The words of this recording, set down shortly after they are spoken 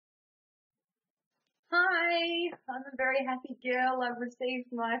Hi, I'm a very happy girl. I've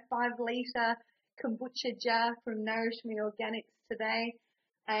received my 5 litre kombucha jar from Nourish Me Organics today,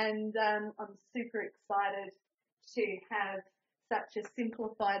 and I'm super excited to have such a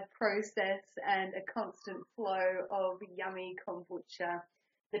simplified process and a constant flow of yummy kombucha.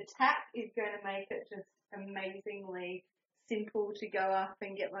 The tap is going to make it just amazingly simple to go up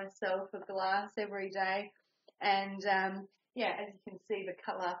and get myself a glass every day. And yeah, as you can see, the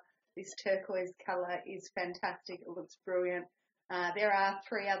colour, this turquoise colour, is fantastic. It looks brilliant. There are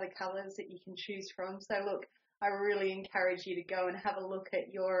 3 other colours that you can choose from. So look, I really encourage you to go and have a look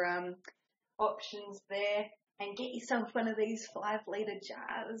at your options there and get yourself one of these 5 litre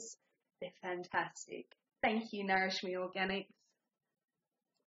jars. They're fantastic. Thank you, Nourish Me Organics.